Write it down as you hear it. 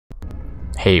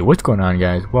Hey, what's going on,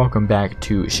 guys? Welcome back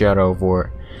to Shadow of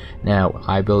War. Now,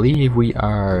 I believe we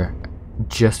are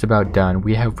just about done.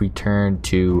 We have returned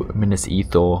to Minas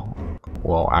Ethel.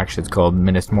 Well, actually, it's called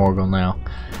Minas Morgul now.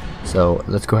 So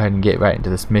let's go ahead and get right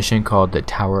into this mission called the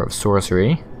Tower of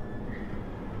Sorcery,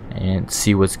 and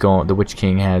see what's the Witch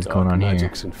King has going on here.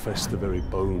 Magics infest the very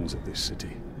bones of this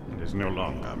city. It is no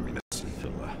longer Minas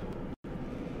Ethel.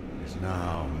 It is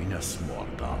now Minas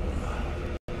Morgul.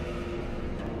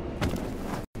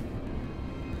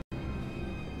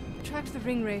 Tracked the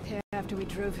ring wraith here after we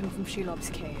drove him from Shelob's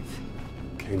cave.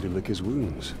 Came to lick his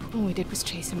wounds. All we did was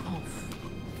chase him off.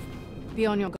 Be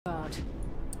on your guard.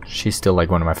 She's still like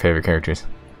one of my favorite characters.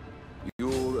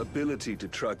 Your ability to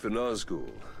track the NAZGUL.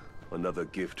 Another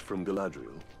gift from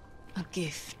Galadriel. A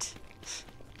gift.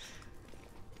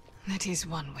 That is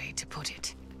one way to put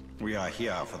it. We are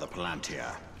here for the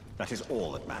Palantir. That is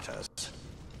all that matters.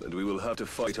 And we will have to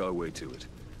fight our way to it.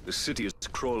 The city is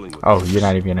crawling with Oh, you're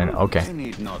not even in it. Okay. There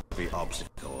need not be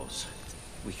obstacles.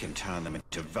 We can turn them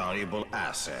into valuable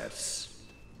assets.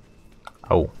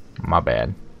 Oh, my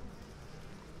bad.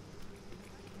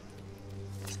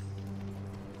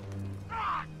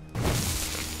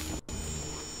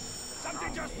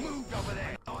 Something just moved over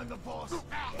there. I'm the boss.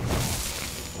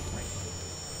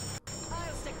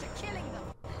 I'll stick to killing them.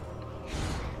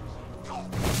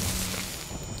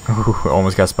 Ooh,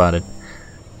 almost got spotted.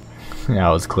 Yeah,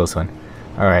 it was a close one.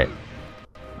 Alright.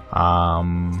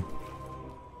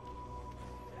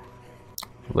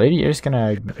 Lady, you're just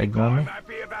gonna ignore me?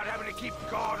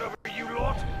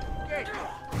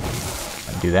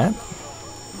 Do that?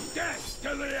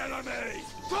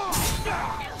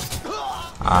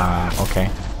 Okay.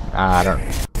 I don't.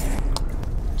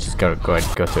 Just go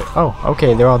ahead, go through it. Oh,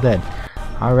 okay, they're all dead.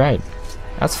 Alright.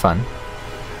 That's fun.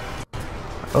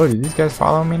 Oh, do these guys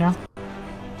follow me now?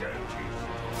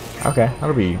 Okay,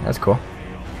 that's cool.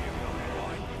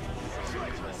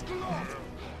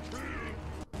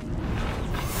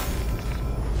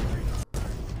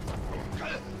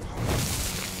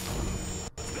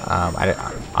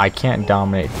 I can't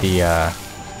dominate the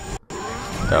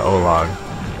Olog,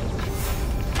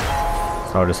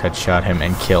 so I'll just headshot him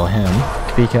and kill him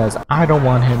because I don't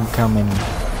want him coming.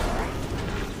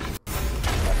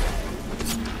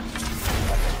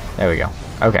 There we go.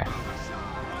 Okay.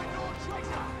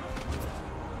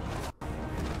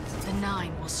 The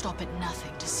Nine will stop at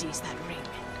nothing to seize that ring.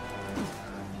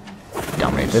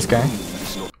 Dominate this guy.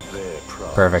 It's not their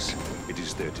prize. Perfect. It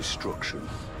is their destruction.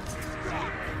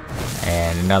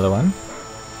 And another one.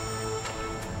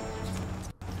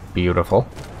 Beautiful.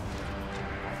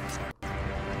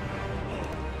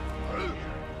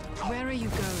 Where are you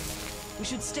going? We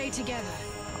should stay together.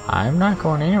 I'm not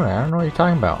going anywhere. I don't know what you're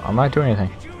talking about. I'm not doing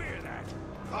anything.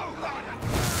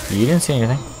 You didn't see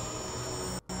anything.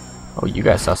 Oh, you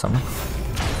guys saw something.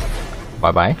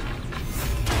 Bye-bye.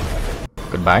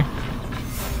 Goodbye.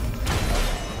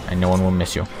 And no one will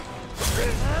miss you.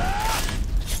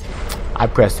 I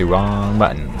pressed the wrong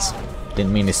buttons.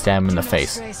 Didn't mean to stab him in the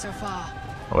face.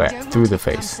 Oh, yeah, through the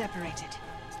face.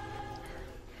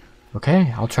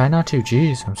 Okay, I'll try not to.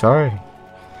 Jeez, I'm sorry.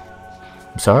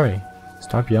 I'm sorry.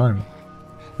 Stop yelling at me.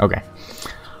 Okay.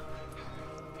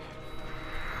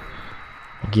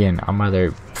 Again, I'm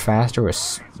either faster or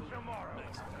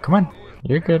come on,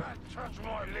 you're good.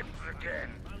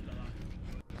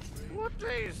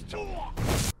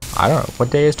 I don't know. What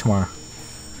day is tomorrow?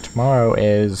 Tomorrow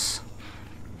is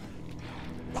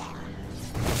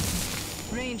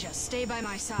Ranger, stay by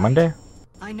my side. Monday?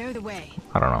 I know the way.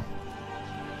 I don't know.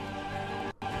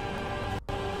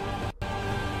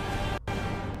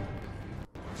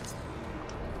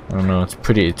 I don't know. It's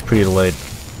pretty late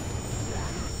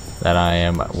that I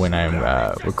am when I'm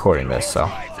recording this. So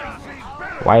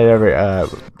why did I ever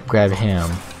grab him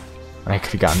when I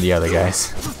could have gotten the other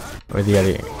guys or the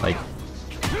other like?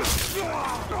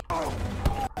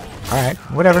 All right,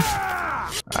 whatever.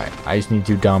 All right, I just need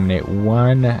to dominate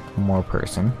one more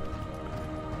person.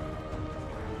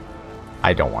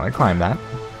 I don't want to climb that.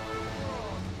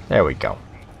 There we go.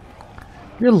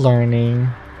 You're learning.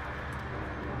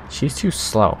 She's too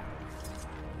slow.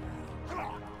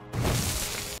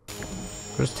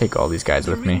 I'll just take all these guys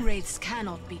with me. The ring wraiths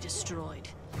cannot be destroyed.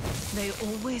 They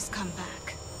always come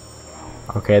back.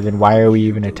 Okay, then why are we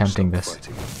even attempting this?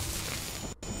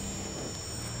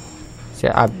 See,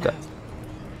 No,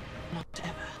 not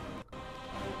ever.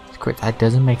 Quit. That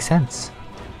doesn't make sense.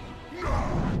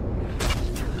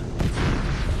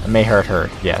 It may hurt her.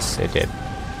 Yes, it did.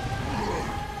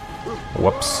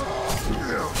 Whoops.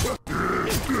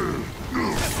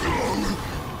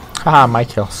 Haha, my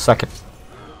kill. Suck it.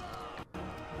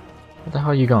 Where the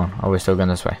hell are you going? Oh, we're still going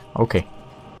this way. Okay.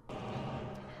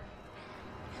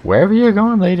 Wherever you're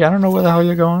going, lady. I don't know where the hell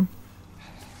you're going.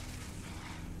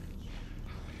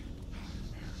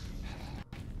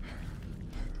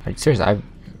 Like, seriously,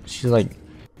 she's like...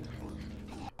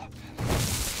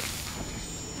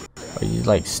 Are you,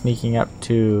 like, sneaking up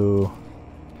to...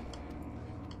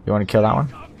 You want to kill that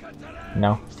one?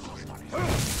 No?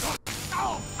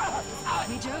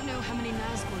 We don't know how many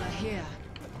NAZGUL are here.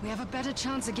 We have a better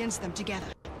chance against them together.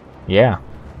 Yeah.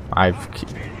 I've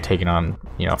taken on,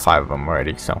 you know, 5 of them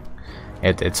already, so...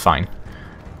 It's fine.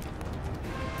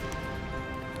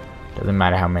 Doesn't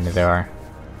matter how many there are.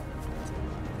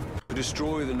 To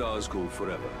destroy the Nazgul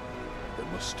forever, there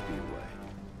must be a way.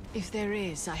 If there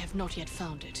is, I have not yet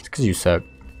found it. It's because you suck.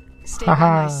 Stay by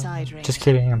my side, Wraith. Just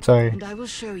kidding, I'm sorry. And I will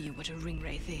show you what a ring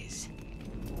wraith is.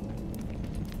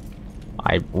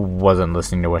 I wasn't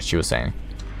listening to what she was saying.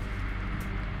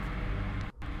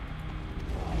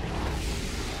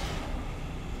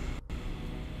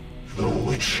 The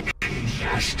Witch King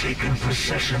has taken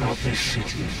possession of this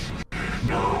city.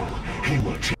 Now he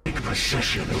will take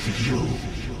possession of you.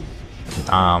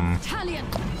 Talion!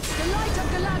 The light of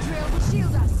Galadriel will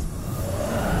shield us!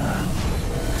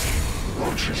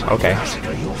 Okay.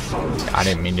 I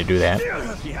didn't mean to do that.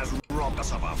 He has robbed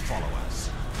us of our followers.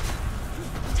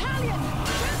 Talion! Don't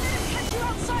let him catch you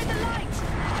outside the light!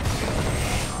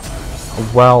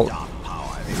 Well,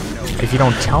 if you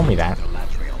don't tell me that.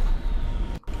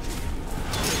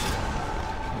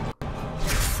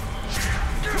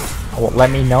 Well, let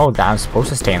me know that I'm supposed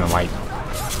to stay in the light.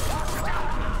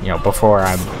 You know, before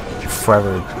I'm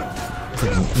forever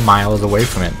freaking miles away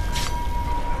from it.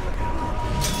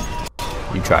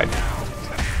 You tried.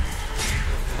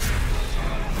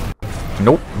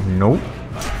 Nope, nope.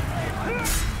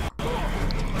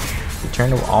 You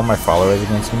turned all my followers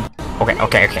against me. Okay,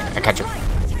 okay, okay, I got you.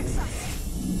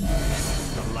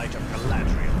 The light of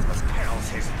Galadriel dispels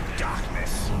his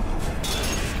darkness.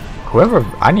 Whoever,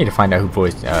 I need to find out who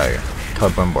voiced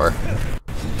Celebrimbor,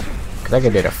 because that guy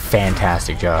did a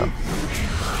fantastic job.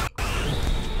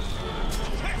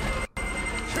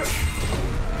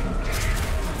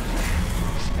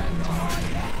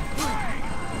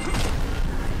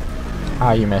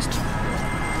 Ah, you missed.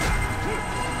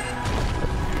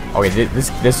 Okay,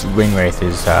 this ring wraith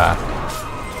is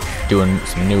doing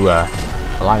some new a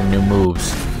lot of new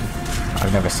moves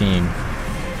I've never seen.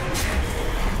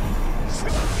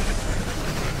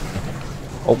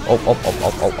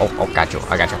 Oh, got you,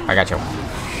 I got you.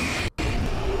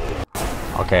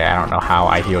 Okay, I don't know how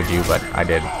I healed you, but I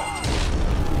did.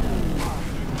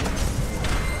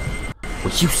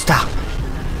 Will you stop?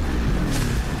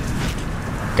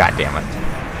 God damn it.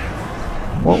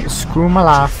 Well, screw my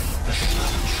life.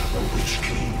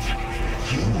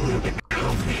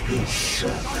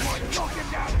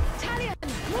 Talion!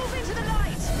 Move into the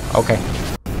light! Okay.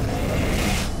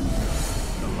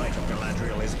 The light of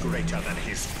Galadriel is greater than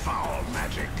his foul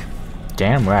magic.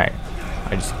 Damn right.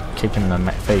 I just kicked him in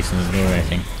the face and didn't do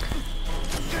anything.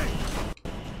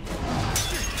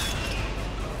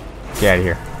 Get out of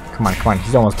here. Come on, come on.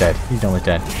 He's almost dead. He's almost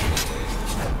dead.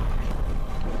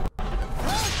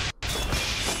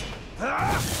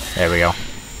 There we go.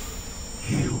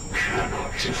 You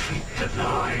cannot defeat the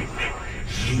Nine.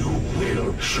 You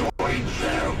will join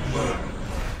them.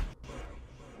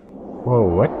 Whoa,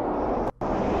 what?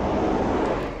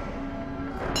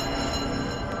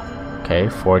 Okay,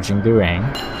 forging the ring.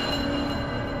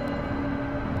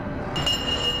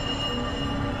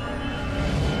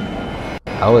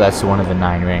 Oh, that's one of the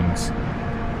 9 rings.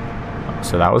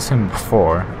 So that was him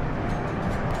before.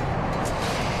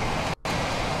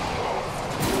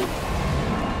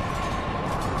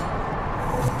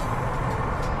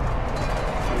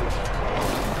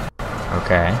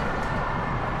 Okay.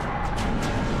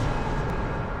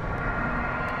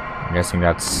 I'm guessing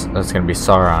that's gonna be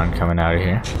Sauron coming out of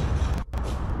here.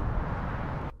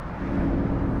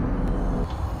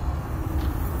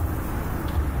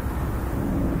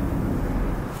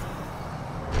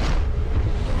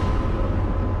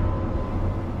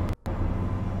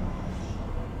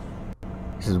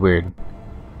 This is weird.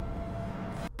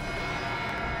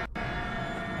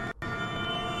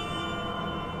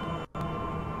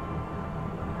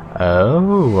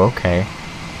 Oh, okay.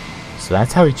 So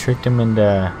that's how he tricked him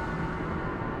into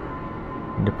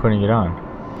putting it on.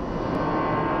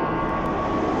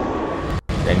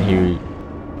 Then he...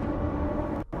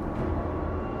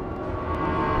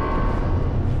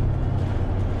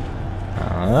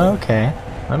 Okay,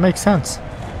 that makes sense.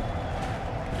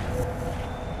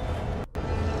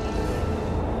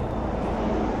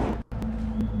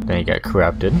 Then he got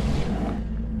corrupted.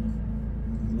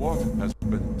 What has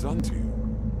been done to you?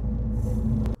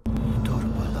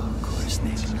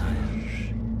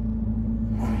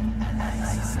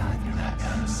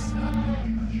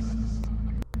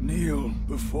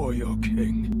 before your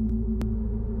king.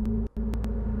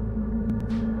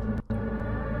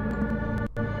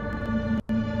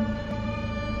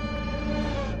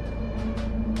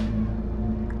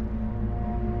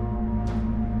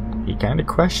 He kind of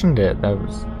questioned it. That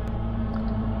was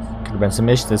could have been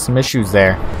some issues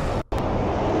there.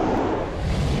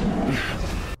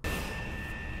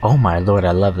 Oh my lord,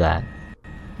 I love that.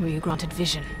 Were you granted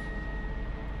vision?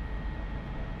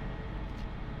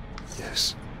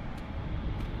 Yes.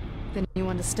 Then you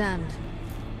understand.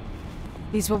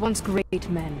 These were once great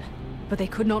men, but they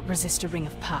could not resist a ring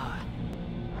of power.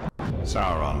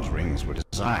 Sauron's rings were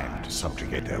designed to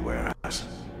subjugate their wares.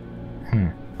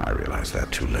 I realized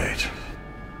that too late.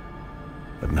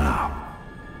 But now,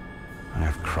 I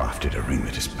have crafted a ring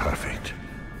that is perfect.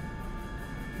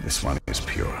 This one is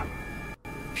pure.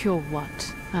 Pure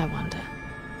what, I wonder?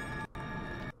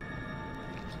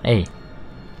 Hey,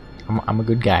 I'm a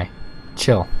good guy.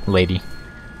 Chill, lady.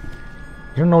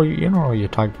 You know what you're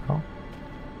talking about.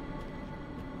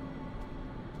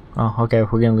 Oh, okay,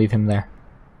 we're gonna leave him there.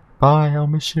 Bye, I'll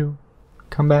miss you.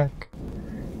 Come back.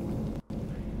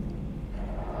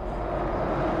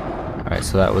 Alright,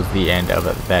 so that was the end of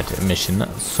that mission.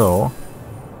 So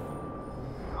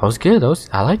that was good.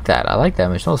 I like that. I like that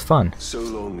mission. That was fun. So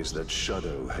long as that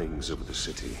shadow hangs over the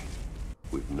city,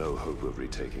 we've no hope of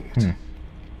retaking it.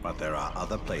 But there are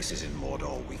other places in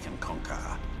Mordor we can conquer.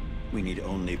 We need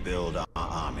only build our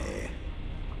army.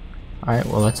 Alright,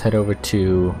 well let's head over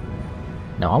to...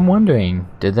 Now I'm wondering,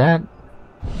 did that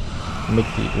make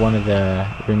one of the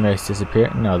ring wraiths disappear?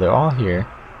 No, they're all here.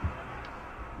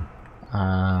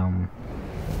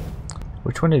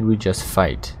 Which one did we just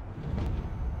fight?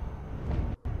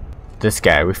 This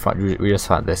guy. We just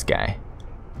fought this guy.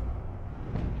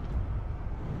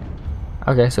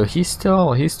 Okay, so he's still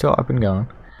up and going.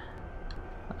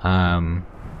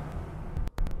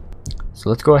 So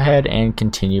let's go ahead and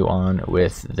continue on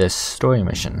with this story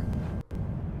mission.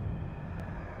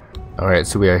 Alright,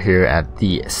 so we are here at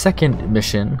the second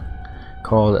mission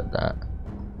called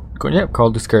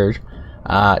called the Scourge.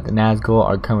 The Nazgul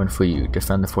are coming for you.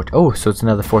 Defend the fortress. Oh, so it's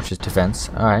another fortress defense.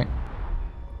 Alright.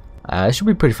 It should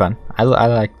be pretty fun. I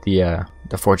like the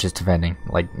fortress defending.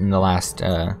 Like in the last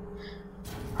I'm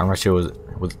not sure if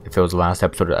it was the last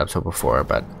episode or the episode before,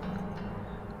 but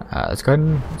let's go ahead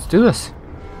and let's do this.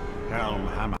 Helm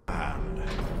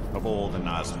Hammerhand. Of all the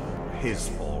Nazgul, his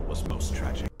fall was most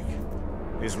tragic.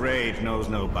 His rage knows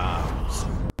no bounds.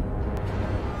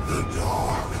 The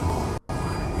Dark Lord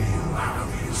will have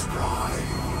his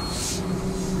prize.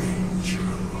 Ranger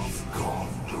of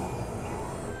Gondor.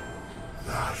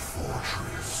 That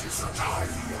fortress is a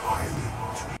tiny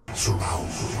island,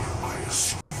 surrounded by a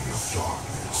sea of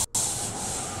darkness.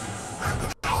 And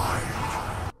the tide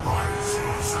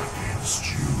rises against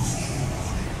you.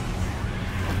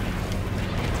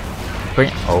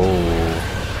 Oh.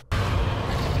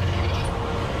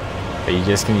 Are you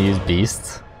just gonna use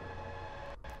beasts?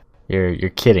 You're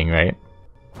kidding, right?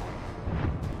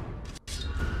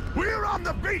 We're on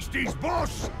the beasties,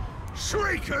 boss!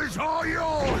 Shriekers are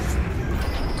yours!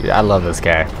 Dude, I love this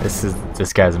guy.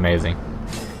 This guy's amazing.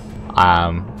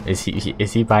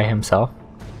 Is he by himself?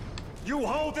 You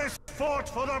hold this fort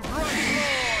for the Bright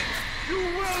Lord! You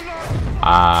will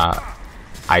not...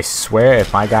 I swear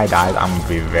if my guy dies, I'm gonna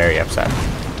be very upset.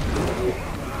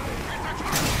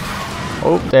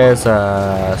 Oh, there's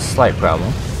a slight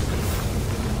problem.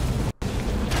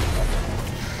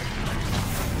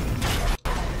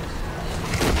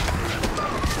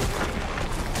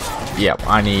 Yep,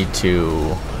 I need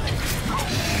to...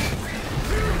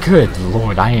 Good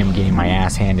lord, I am getting my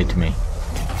ass handed to me.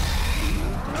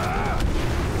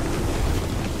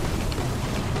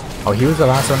 Oh, he was the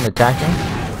last one to attack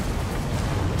him?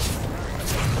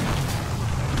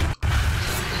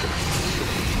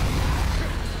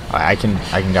 I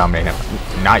can dominate him.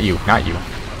 Not you, not you.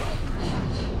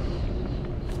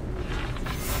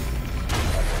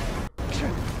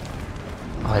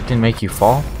 Oh, that didn't make you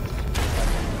fall?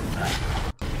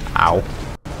 Ow.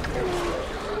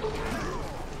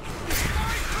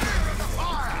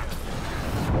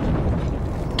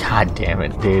 God damn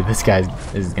it, dude. This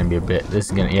is gonna be a bit. This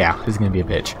is gonna be a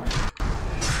bitch.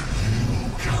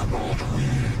 You cannot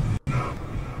win.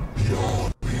 The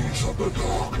armies of the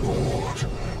Dark Lord,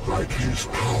 like his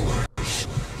powers,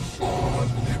 are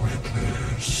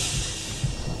limitless.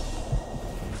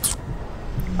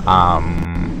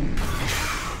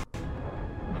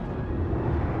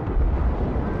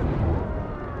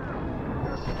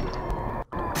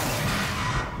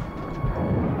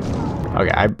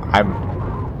 Okay,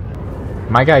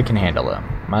 my guy can handle it.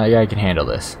 My guy can handle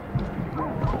this.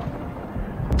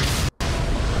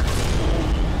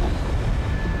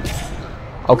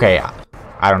 Okay,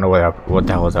 I don't know what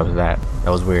the hell was up with that.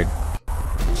 That was weird.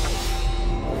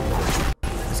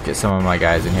 Let's get some of my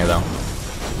guys in here though.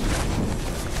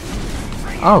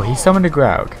 Oh, he summoned a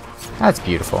Graug. That's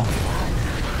beautiful.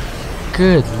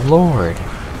 Good lord.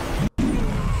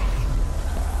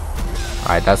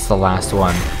 Alright, that's the last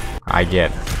one I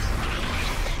get.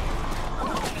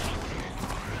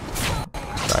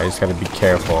 So I just gotta be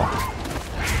careful.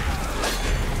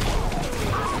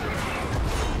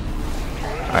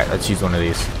 Alright, let's use one of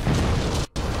these.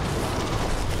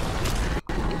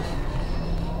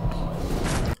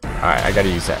 Alright, I gotta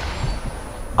use that.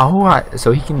 Oh,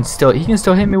 so he can still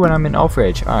hit me when I'm in Elf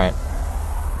Rage. Alright.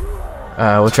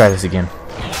 We'll try this again.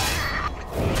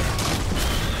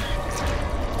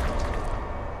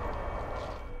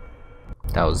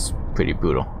 That was pretty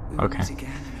brutal. Okay.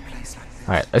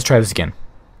 Alright, let's try this again.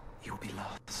 You'll be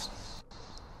lost.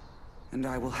 And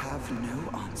I will have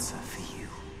no answer for you.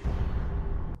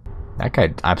 That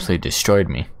guy absolutely destroyed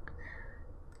me.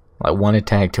 Like one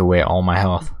attack to away all my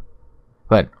health.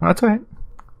 But that's alright.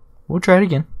 We'll try it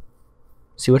again.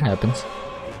 See what happens.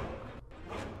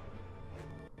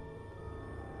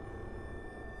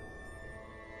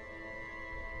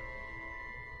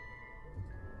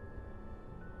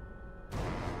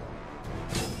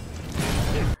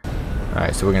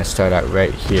 Alright, so we're gonna start out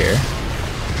right here.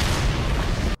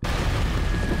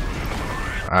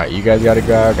 Alright, you guys got a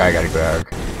Graug, I got a Graug.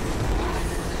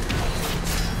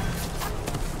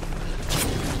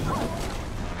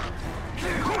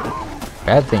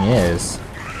 Bad thing is,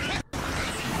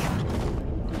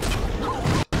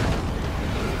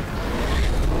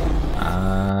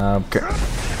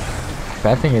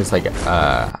 bad thing is like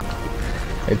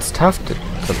it's tough to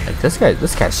like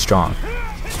this guy's strong.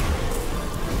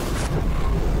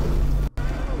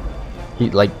 He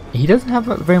doesn't have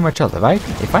very much health.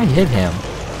 If I hit him,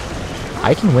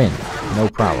 I can win, no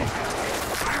problem.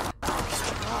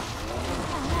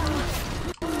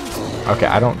 Okay,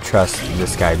 I don't trust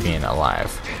this guy being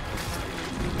alive.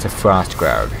 It's a Frost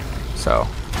Graug, so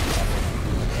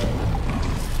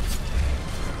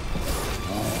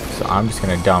I'm just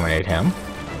gonna dominate him.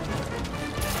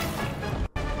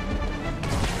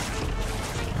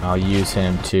 And I'll use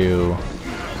him to.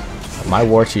 My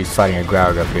war chief's fighting a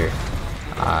Graug up here.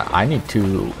 I need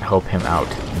to help him out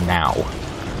now.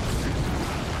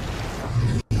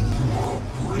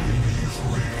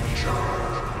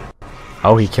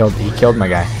 Oh, he killed my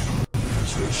guy.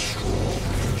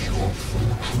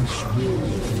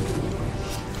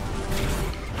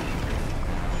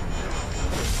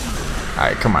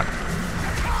 Alright, come on.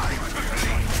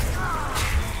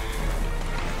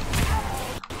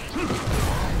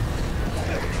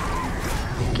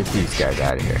 Get these guys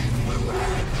out of here.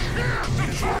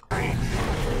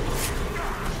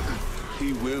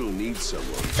 He will need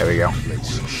someone. There we go.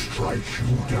 Strike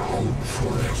you down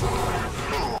forever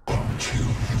until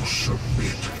you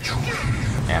submit to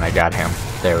him. And I got him.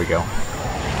 There we go.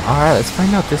 Alright, let's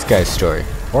find out this guy's story.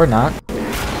 Or not.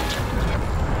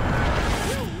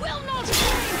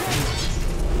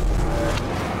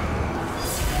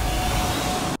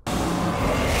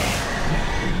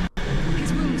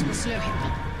 His wounds will slow him.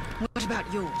 What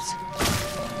about yours?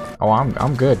 Oh,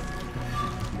 I'm good.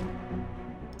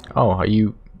 Oh, are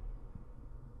you?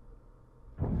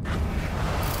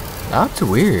 That's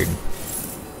weird.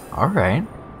 All right.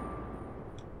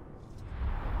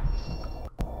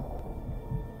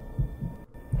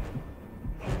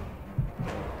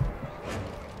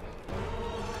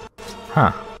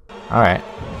 Huh. All right.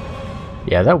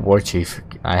 Yeah, that war chief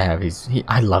I have,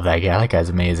 I love that guy. That guy's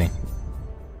amazing.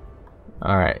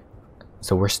 All right.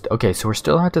 So we're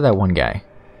still after that one guy,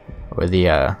 or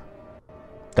the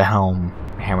helm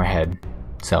hammerhead.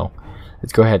 So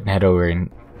let's go ahead and head over and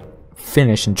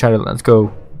finish and try to let's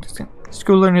go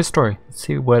learn his story. Let's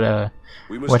see what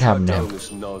happened to him. This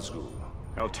NAZGUL.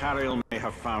 Eltariel may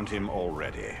have found him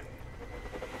already.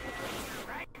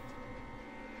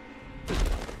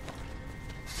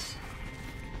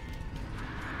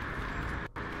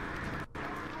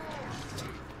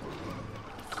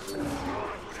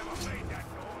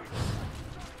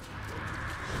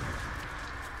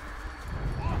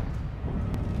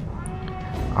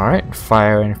 Alright,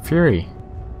 Fire and Fury.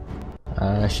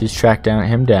 She's tracked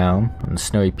him down on the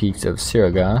snowy peaks of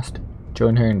Siragost.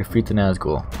 Join her and defeat the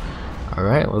Nazgul.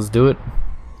 Alright, let's do it.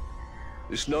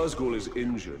 This NAZGUL is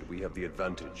injured. We have the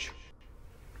advantage.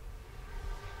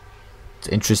 It's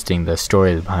interesting the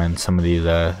story behind some of these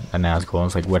Nazgul.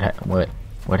 It's like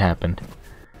what happened?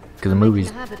 Because the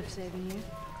movies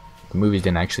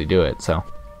didn't actually do it, so.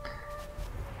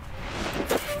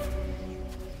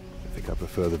 I think I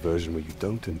prefer the version where you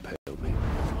don't impale me.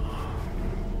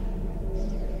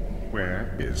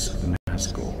 Where is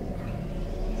NAZGUL?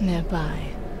 Nearby.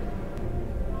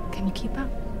 Can you keep up?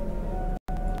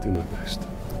 Do my best.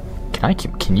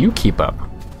 Can you keep up?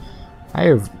 I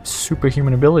have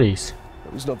superhuman abilities.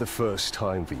 It was not the first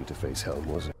time for you to face Helm,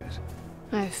 was it?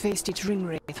 I've faced each ring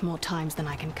wraith more times than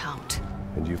I can count.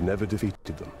 And you've never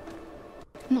defeated them.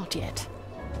 Not yet.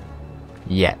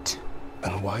 Yet.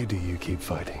 And why do you keep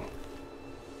fighting?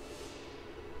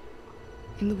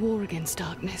 In the war against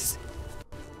darkness,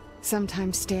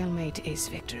 sometimes stalemate is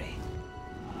victory.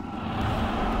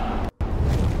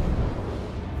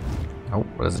 Oh,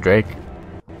 what is Drake?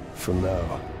 For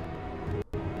now,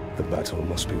 the battle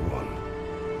must be won.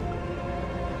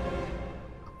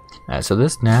 So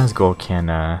this NAZGUL can,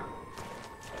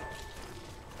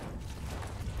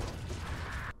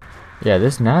 yeah,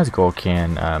 this NAZGUL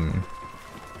can,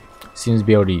 seems to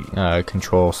be able to,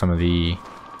 control some of the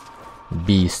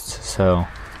beasts, so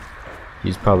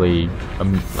he's probably,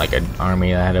 like an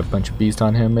army that had a bunch of beasts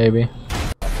on him, maybe.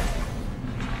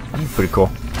 That'd be pretty cool.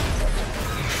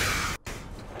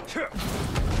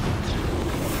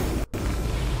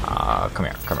 Come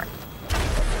here, come here.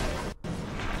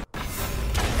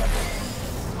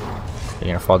 You're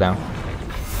gonna fall down?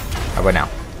 How about now?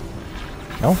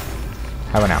 No?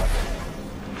 How about now?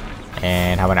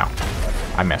 And how about now?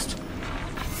 I missed.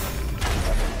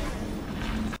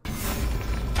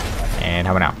 And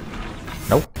how about now?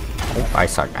 Nope. Oh, I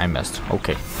suck. I missed.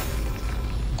 Okay.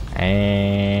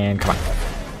 And come on.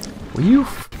 Will you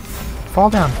fall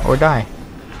down or die?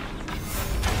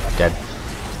 Dead.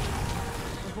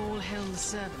 Of all Helm's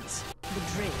servants, the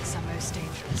Drakes are most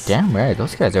dangerous. Damn right,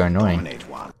 those guys are annoying. Dominate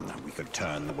one. We could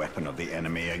turn the weapon of the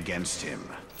enemy against him.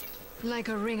 Like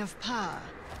a ring of power.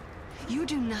 You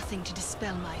do nothing to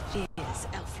dispel my fears,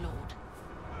 Elf Lord.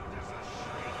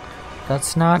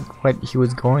 That's not what he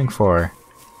was going for.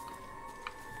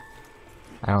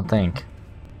 I don't think.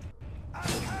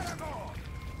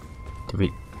 Did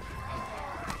we...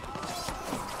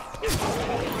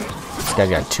 This guy's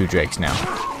got 2 drakes now.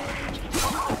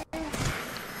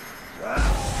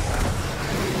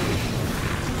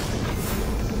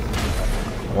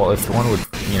 Well, if one would,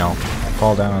 you know,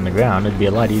 fall down on the ground, it'd be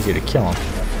a lot easier to kill him.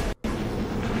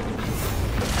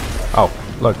 Oh,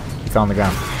 look, he fell on the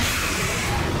ground.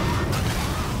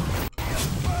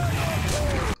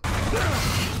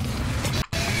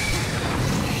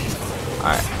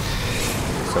 Alright.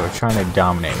 So we're trying to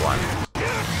dominate one.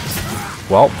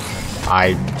 Well,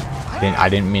 I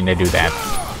didn't mean to do that.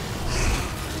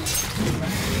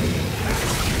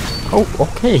 Oh,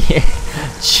 okay.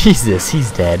 Jesus,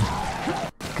 he's dead.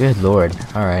 Good lord.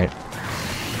 Alright.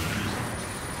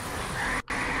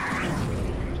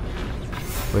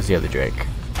 Where's the other Drake?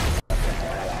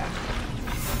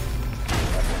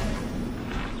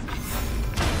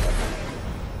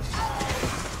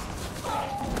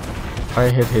 If I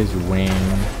hit his wing,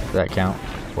 does that count?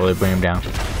 Will it bring him down?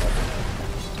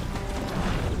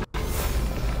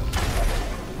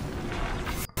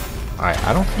 Alright,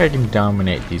 I don't think I can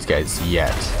dominate these guys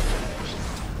yet.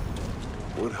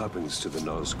 What happens to the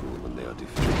NAZGUL when they are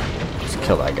defeated? Just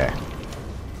kill that guy.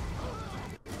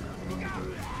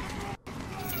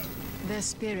 Their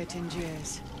spirit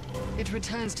endures. It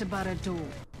returns to Barad-dûr,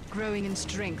 growing in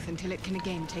strength until it can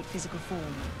again take physical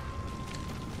form.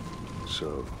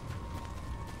 So,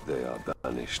 they are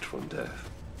banished from death.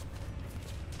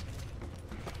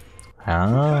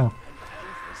 Oh.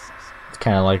 It's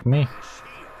kind of like me.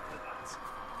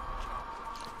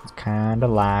 It's kind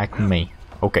of like me.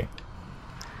 Okay.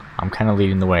 I'm kind of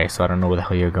leading the way, so I don't know where the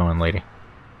hell you're going, lady.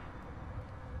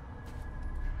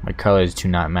 My colors do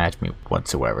not match me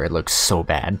whatsoever. It looks so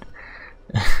bad.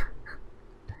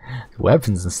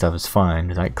 Weapons and stuff is fine.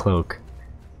 That cloak.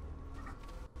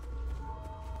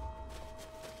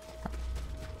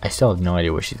 I still have no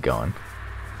idea where she's going.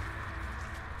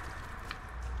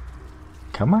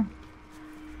 Come on.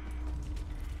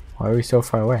 Why are we so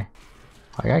far away?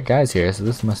 I got guys here, so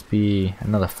this must be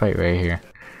another fight right here.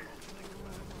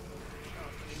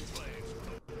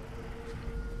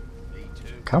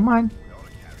 Come on.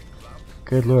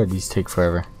 Good lord, these take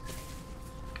forever.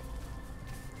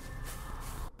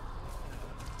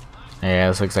 Yeah,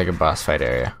 this looks like a boss fight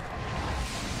area.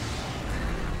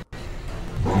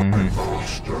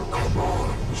 Master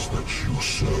commands that you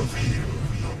serve him,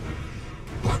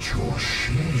 but your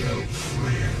she-elf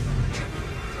friend,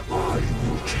 I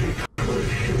will take her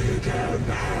head and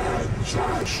hands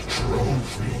as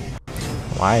trophy.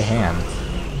 Why hands?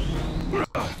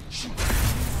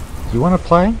 You wanna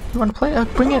play? You wanna play?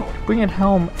 Bring it,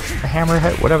 Helm,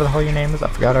 Hammerhead, whatever the hell your name is. I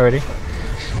forgot already.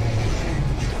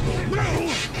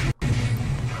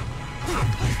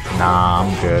 Nah,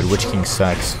 I'm good. Witch King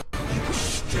sucks.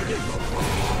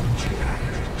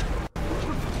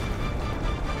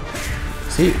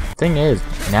 See, thing is,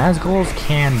 Nazguls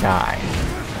can die.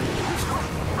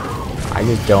 I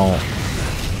just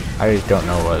don't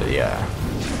know what the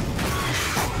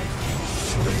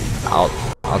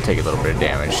I'll take a little bit of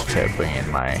damage to bring in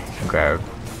my grab.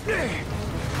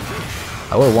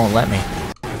 Oh, it won't let me.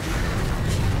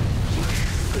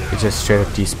 It just straight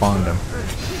up despawned him.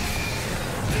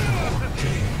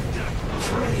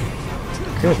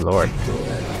 Good lord.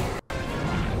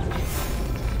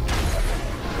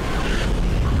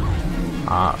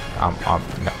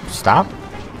 No, stop.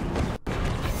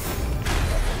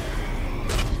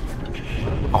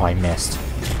 Oh, I missed.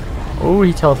 Oh,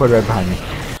 he teleported right behind me.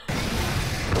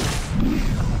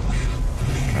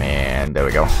 And there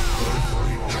we go.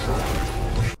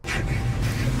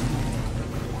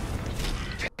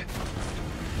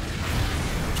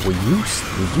 Will you,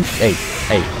 hey.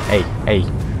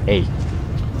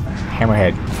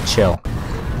 Hammerhead, chill.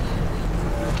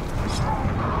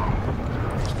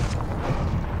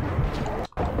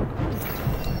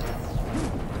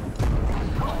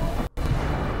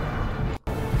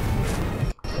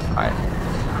 Alright.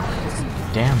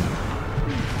 Damn.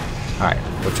 Alright,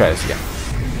 we'll try this again.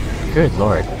 Good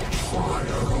lord.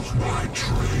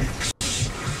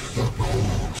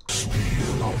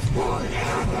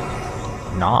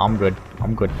 No, I'm good.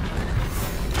 I'm good.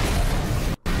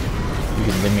 You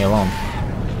can leave me alone.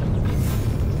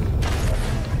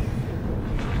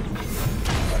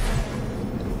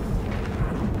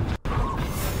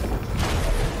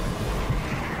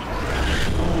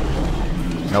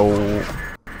 No.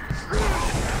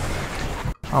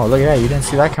 Oh, look at that. You didn't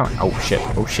see that coming. Oh, shit.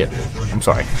 Oh, shit. I'm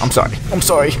sorry. I'm sorry. I'm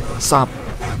sorry. Stop.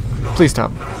 Please stop.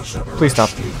 Please stop.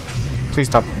 Please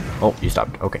stop. Oh, you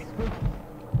stopped. Okay.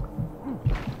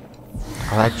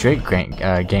 Oh, that Drake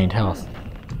gained health.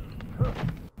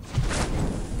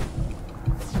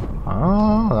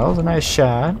 Oh, that was a nice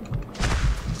shot.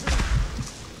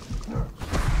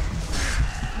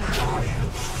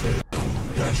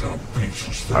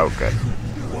 Oh, good.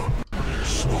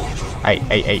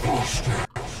 Hey.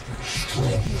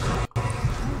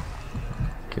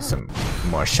 Get some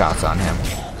more shots on him.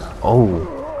 Oh.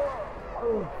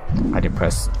 I didn't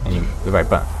press the right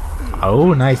button.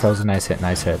 Oh, nice. That was a nice hit.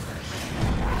 Nice hit.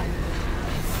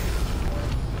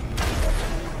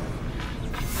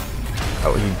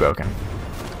 Oh, he's broken.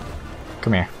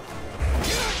 Come here.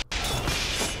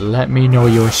 Let me know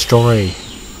your story.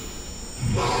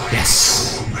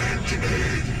 Yes.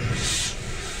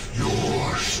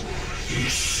 Yours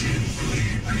is simply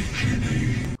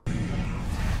beginning.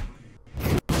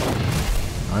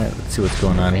 Alright, let's see what's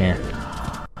going on here.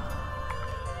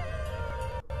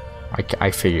 I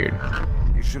figured.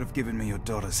 You should have given me your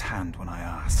daughter's hand when I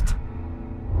asked.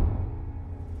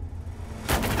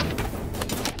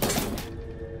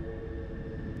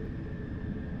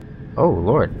 Oh,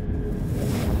 Lord.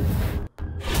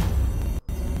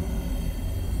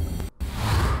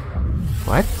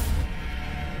 What?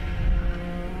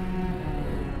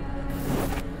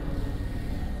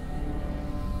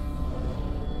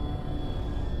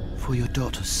 For your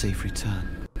daughter's safe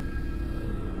return.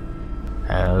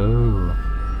 Oh.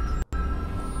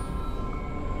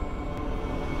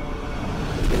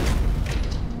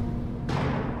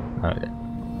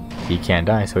 He can't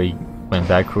die, so he went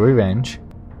back for revenge.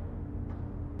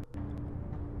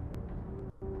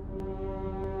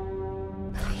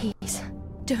 Please,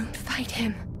 don't fight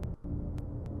him.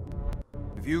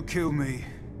 If you kill me,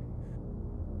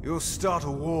 you'll start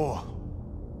a war.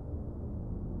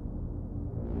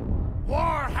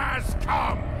 War has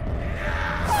come!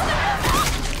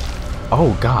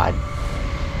 Oh, God.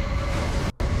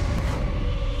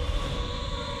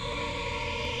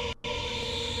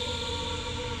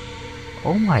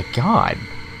 Oh my God.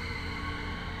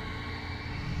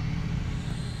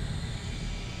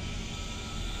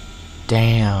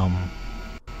 Damn.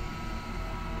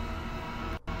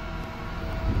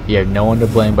 You have no one to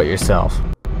blame but yourself.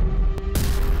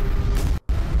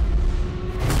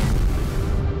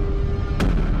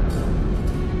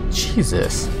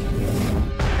 Jesus.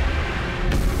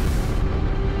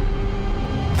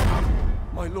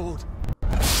 My lord.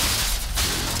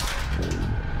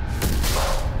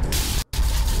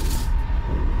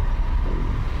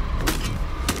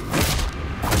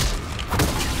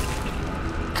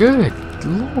 Good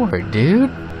lord, dude.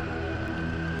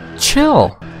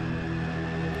 Chill.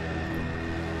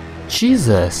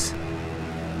 Jesus.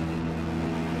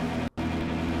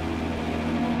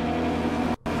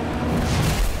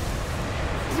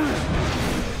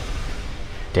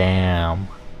 Damn.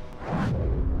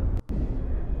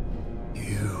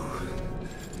 You...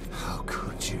 How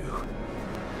could you?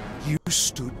 You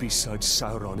stood beside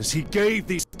Sauron as he gave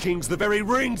these kings the very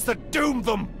rings that doomed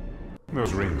them!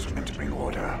 Those rings were meant to bring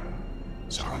order.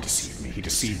 Sauron deceived me. He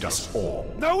deceived us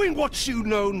all. Knowing what you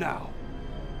know now,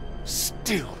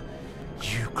 still,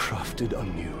 you crafted a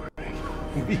new ring.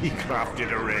 He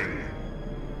crafted a ring.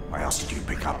 Why else did you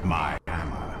pick up my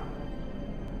hammer?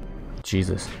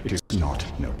 Jesus. It is not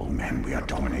noble men we are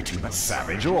dominating, but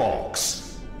savage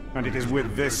orcs. And it is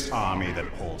with this army that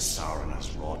all Sauron has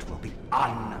wrought will be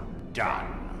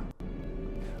undone.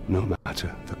 No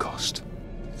matter the cost.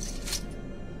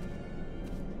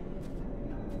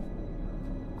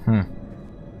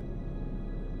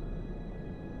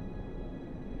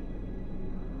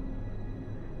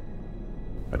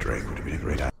 A Drake would have been a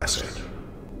great asset.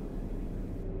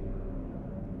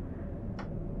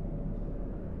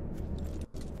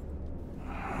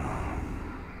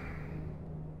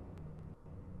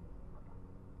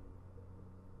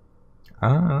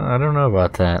 I don't know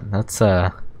about that. That's huh.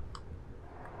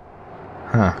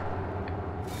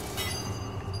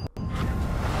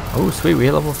 Oh, sweet, we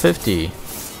hit level 50.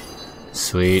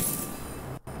 Sweet.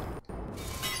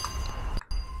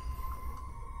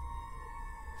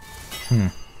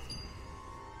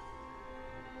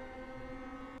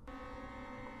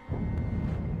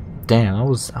 Damn, that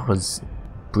was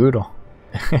brutal.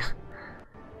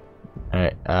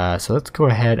 Alright, so let's go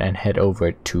ahead and head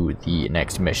over to the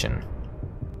next mission.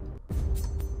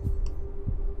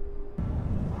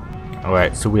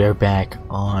 Alright, so we are back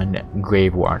on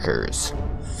Gravewalkers.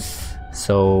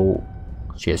 So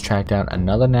she has tracked down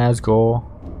another Nazgul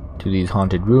to these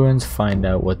haunted ruins, find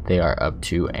out what they are up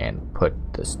to, and put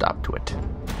the stop to it.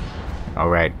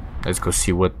 Alright, let's go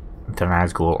see what the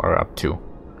Nazgul are up to.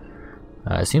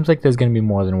 It seems like there's gonna be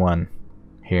more than one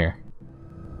here.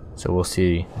 So we'll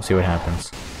see what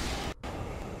happens.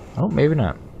 Oh, maybe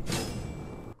not.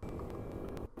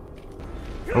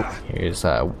 Oh, here's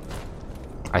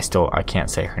I can't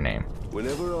say her name.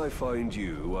 Whenever I find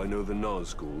you, I know the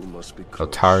Nazgul must be close.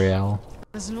 Otariel.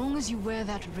 As long as you wear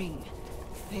that ring,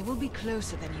 they will be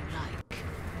closer than you like.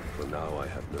 For now, I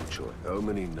have no choice. How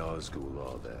many Nazgul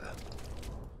are there?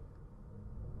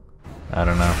 I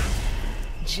don't know.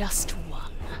 Just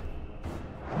one.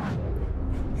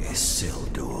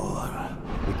 Isildur.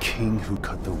 The king who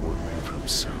cut the one ring from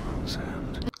Sauron's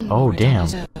hand. Oh, damn.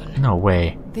 No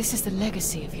way. This is the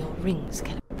legacy of your rings,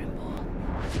 Celebrimbor.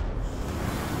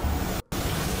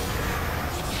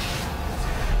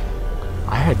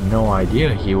 I had no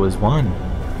idea he was one.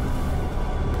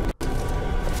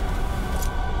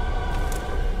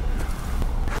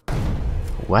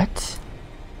 What?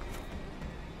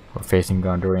 We're facing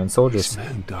Gondorian soldiers. This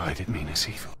man died at Minas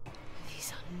Ithil.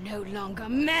 These are no longer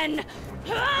men.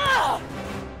 Ah!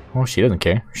 Oh, she doesn't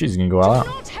care. She's gonna go all out.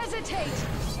 Do not hesitate.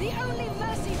 The only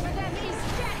mercy for them is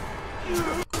death.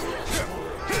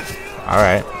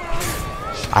 Alright.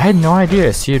 I had no idea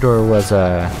Isildur was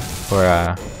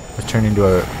was turned into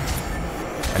a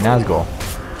Nazgul.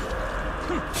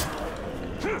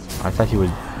 I thought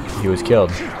he was killed.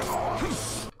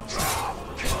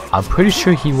 I'm pretty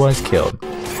sure he was killed.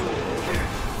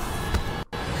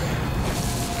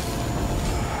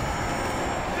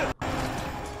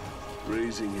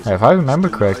 If I remember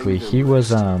correctly, he was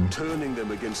turning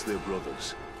them against their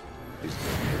brothers.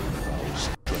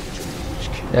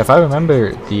 if I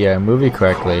remember the movie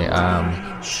correctly,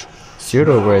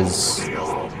 Isildur was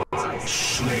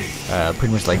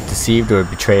pretty much like deceived or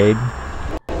betrayed,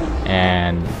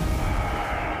 and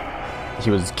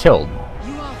he was killed.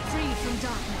 You are free from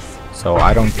darkness. So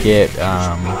I don't get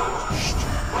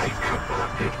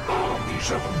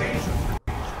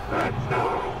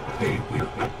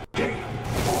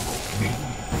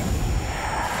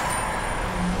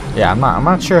yeah, I'm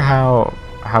not sure how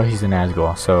he's a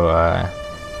Nazgul, so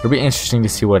it'll be interesting to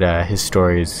see what his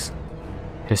story's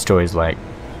like.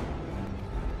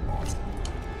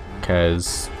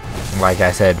 Because, like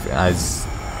I said, I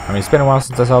mean, it's been a while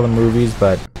since I saw the movies,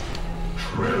 but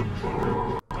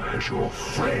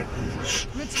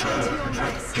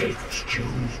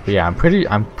yeah, I'm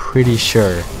pretty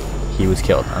sure he was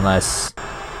killed, unless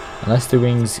the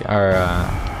rings are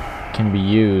can be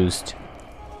used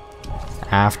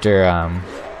after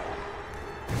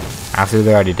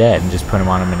they're already dead, and just put them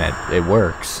on them and it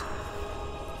works.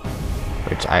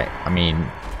 Which I mean,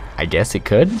 I guess it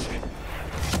could.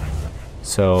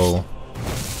 So,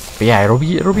 but yeah, it'll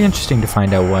be interesting to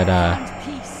find out what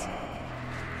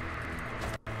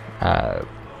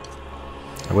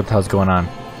the hell's going on.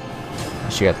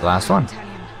 She got the last one.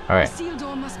 All right.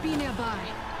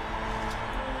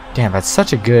 Damn, that's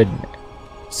such a good.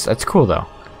 That's cool though.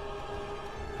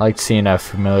 I like seeing a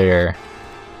familiar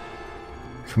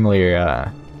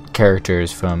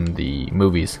characters from the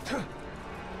movies.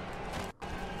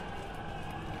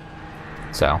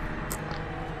 So,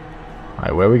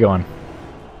 alright, where are we going?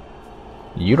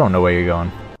 You don't know where you're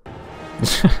going.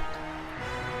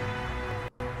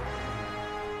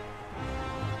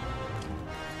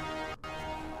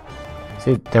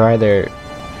 See, they're either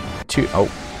two. Oh,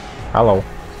 hello.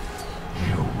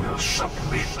 You will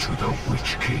submit to the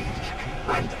Witch King,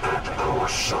 and at our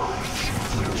side you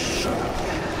will serve.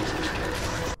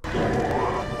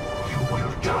 Or you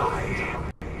will die,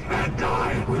 and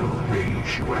I will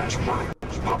raise you as my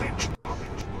puppet.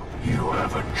 You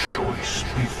have a choice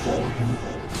before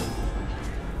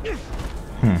you.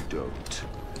 Don't.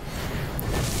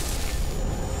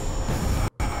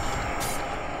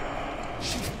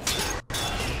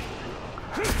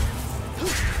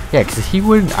 Yeah, because he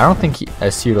wouldn't. I don't think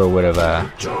Asiro would have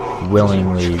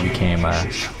willingly became a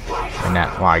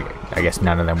well, I guess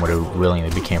none of them would have willingly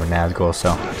became a Nazgul.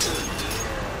 So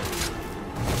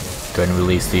go ahead and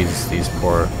release these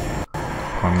poor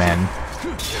men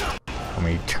from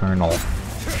eternal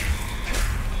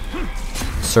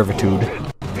servitude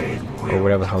or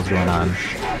whatever the hell's going on.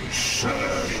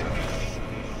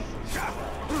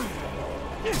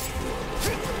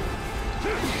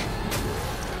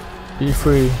 Be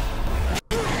free.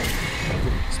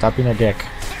 Stop being a dick.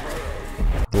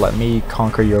 Let me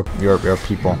conquer your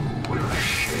people.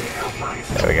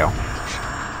 There we go.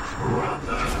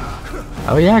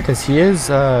 Oh yeah, because he is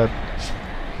a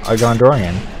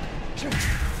Gondorian.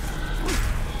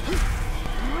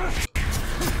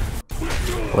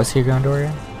 Was he a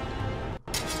Gondorian?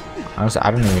 Honestly,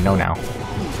 I don't even know now.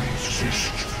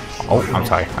 Oh, I'm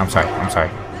sorry. I'm sorry. I'm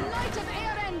sorry.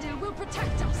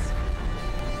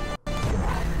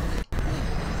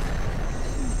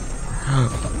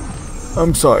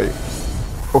 I'm sorry.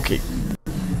 Okay.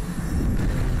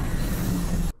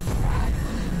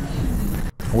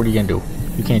 What are you gonna do?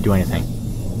 You can't do anything.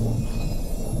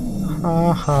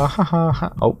 Ha ha ha ha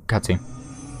ha. Oh, cutscene.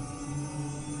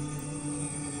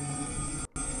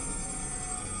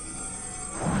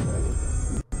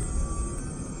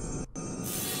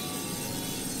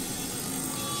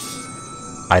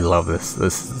 I love this.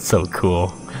 This is so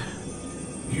cool.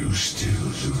 You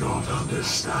still do not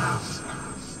understand,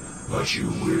 but you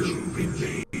will be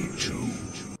made to.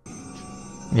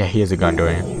 Yeah, he is a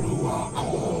Gondorian. All who are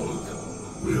called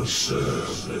will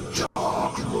serve the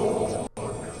Dark Lord.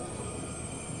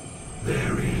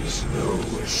 There is no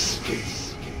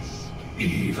escape,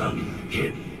 even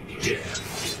in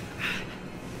death.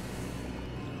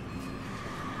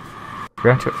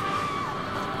 Gotcha.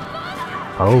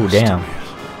 Oh, damn.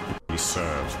 He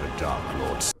serves the Dark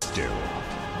Lord still.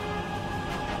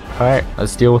 Alright,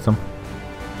 let's deal with him.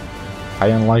 I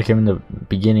didn't like him in the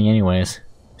beginning anyways.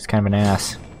 He's kind of an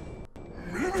ass.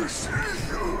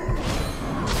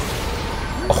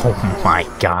 Oh my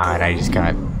god, I just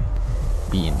got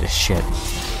beaten to shit.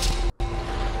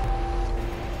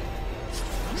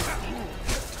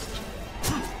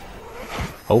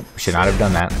 Oh, should not have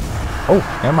done that.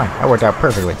 Oh, never mind. That worked out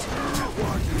perfectly.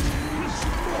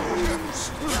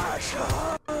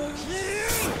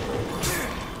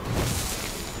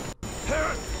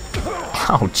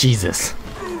 Oh, Jesus.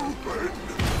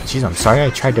 Jeez, I'm sorry I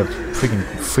tried to freaking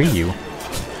free you.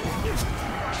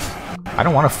 I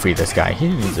don't want to free this guy. He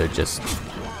needs to just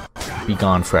be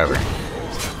gone forever.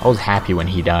 I was happy when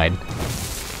he died.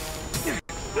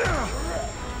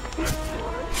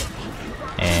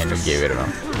 And we get rid of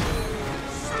him.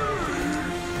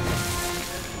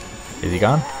 Is he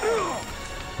gone?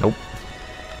 Nope.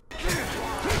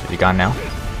 Is he gone now?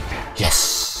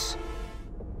 Yes!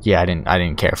 Yeah, I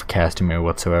didn't care for Castamir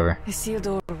whatsoever.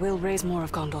 Isildur will raise more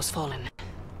of Gondor's fallen.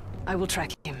 I will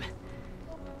track him.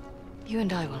 You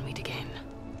and I will meet again.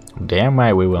 Damn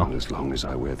right we will. As long as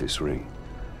I wear this ring.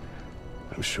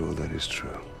 I'm sure that is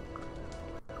true.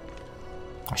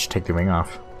 I should take the ring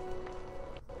off.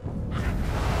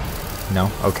 No?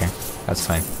 Okay. That's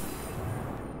fine.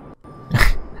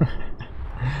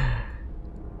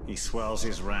 He swells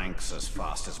his ranks as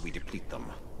fast as we deplete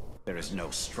them. There is no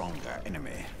stronger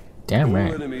enemy. Damn All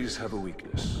right. enemies have a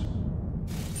weakness.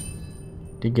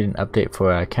 Did get an update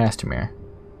for Castamir.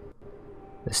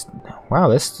 This, wow,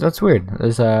 that's weird.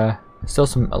 There's still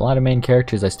a lot of main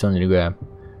characters I still need to grab.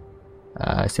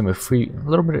 Same with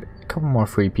a couple more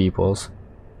free peoples.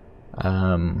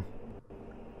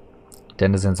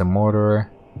 Denizens of Mordor.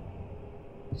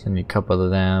 So need a couple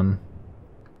of them.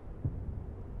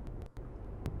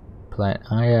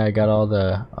 Oh yeah, I got all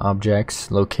the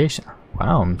objects. Location.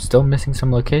 Wow, I'm still missing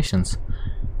some locations.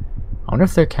 I wonder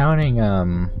if they're counting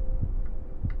oh,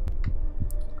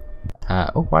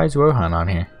 why is Rohan on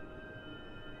here?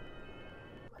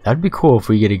 That'd be cool if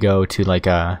we get to go to like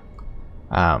a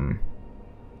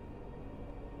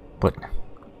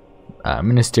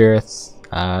Minas Tirith,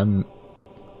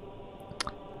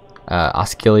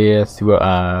 Osgiliath,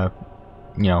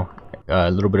 you know, a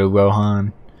little bit of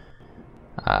Rohan.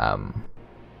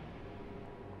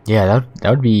 Yeah,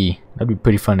 that'd be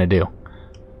pretty fun to do.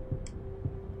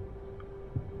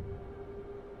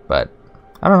 But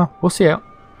I don't know. We'll see out.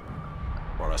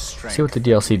 See what the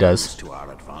DLC does.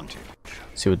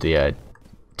 See what the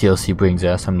DLC brings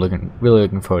us. I'm really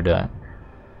looking forward to that.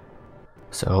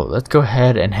 So let's go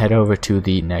ahead and head over to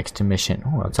the next mission.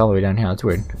 Oh, it's all the way down here. That's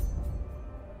weird.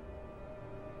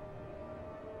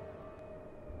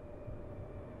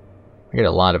 I get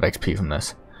a lot of XP from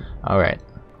this. Alright,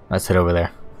 let's head over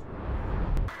there.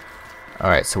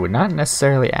 Alright, so we're not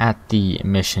necessarily at the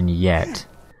mission yet,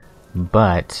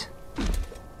 but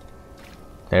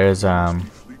there's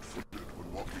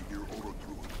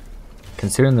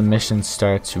considering the mission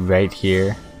starts right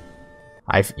here,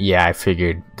 I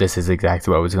figured this is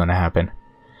exactly what was going to happen.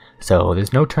 So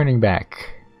there's no turning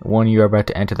back. When you are about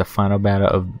to enter the final battle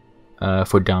of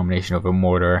for domination over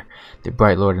Mordor, the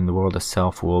Bright Lord and the world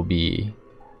itself will be.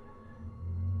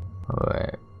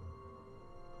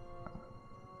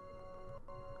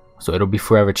 So it'll be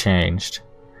forever changed.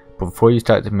 But before you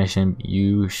start the mission,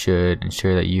 you should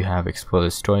ensure that you have explored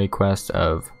the story quest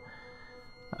of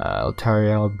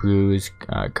Eltariel, Bruce,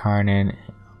 Karnan,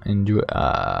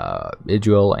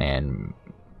 Idril, and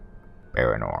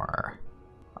Baranor.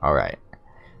 Alright.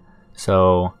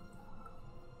 So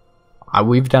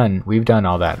we've done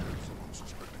all that.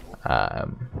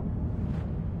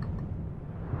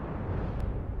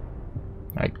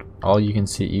 Like all you can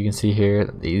see here,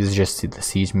 these are just the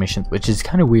siege missions, which is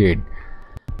kind of weird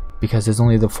because there's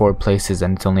only the 4 places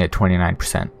and it's only at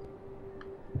 29%.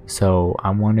 So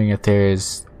I'm wondering if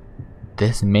this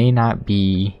may not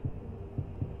be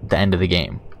the end of the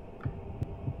game.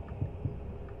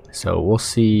 So we'll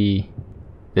see.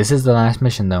 This is the last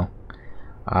mission though.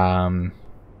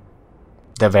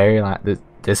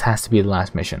 This has to be the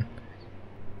last mission.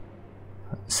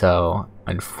 So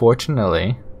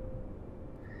unfortunately,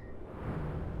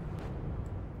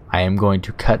 I am going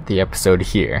to cut the episode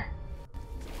here.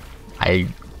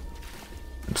 I'm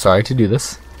sorry to do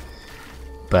this,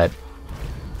 but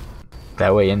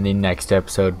that way in the next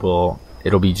episode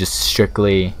it'll be just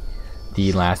strictly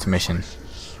the last mission.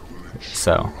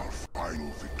 So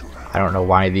I don't know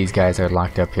why these guys are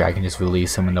locked up here. I can just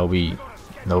release them and they'll be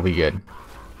good.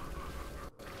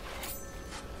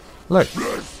 Look.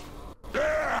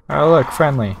 Oh look,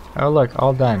 friendly. Oh look,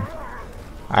 all done.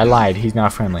 I lied, he's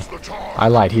not friendly. I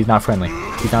lied, he's not friendly.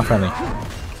 He's not friendly.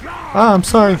 Ah, I'm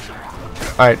sorry.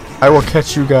 Alright, I will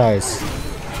catch you guys.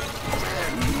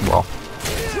 Well,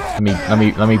 let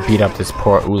me beat up this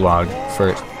poor Ulog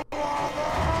first. I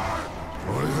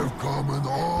have come an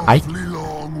awfully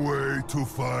long way to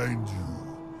find you.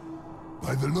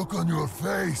 By the look on your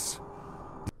face,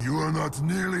 you are not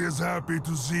nearly as happy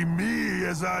to see me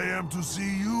as I am to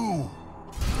see you.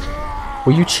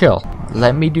 Will you chill?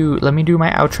 Let me do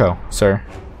my outro, sir.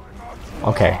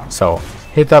 Okay, so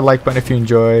hit that like button if you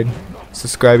enjoyed.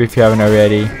 Subscribe if you haven't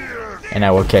already. And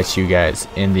I will catch you guys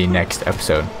in the next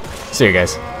episode. See you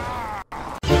guys.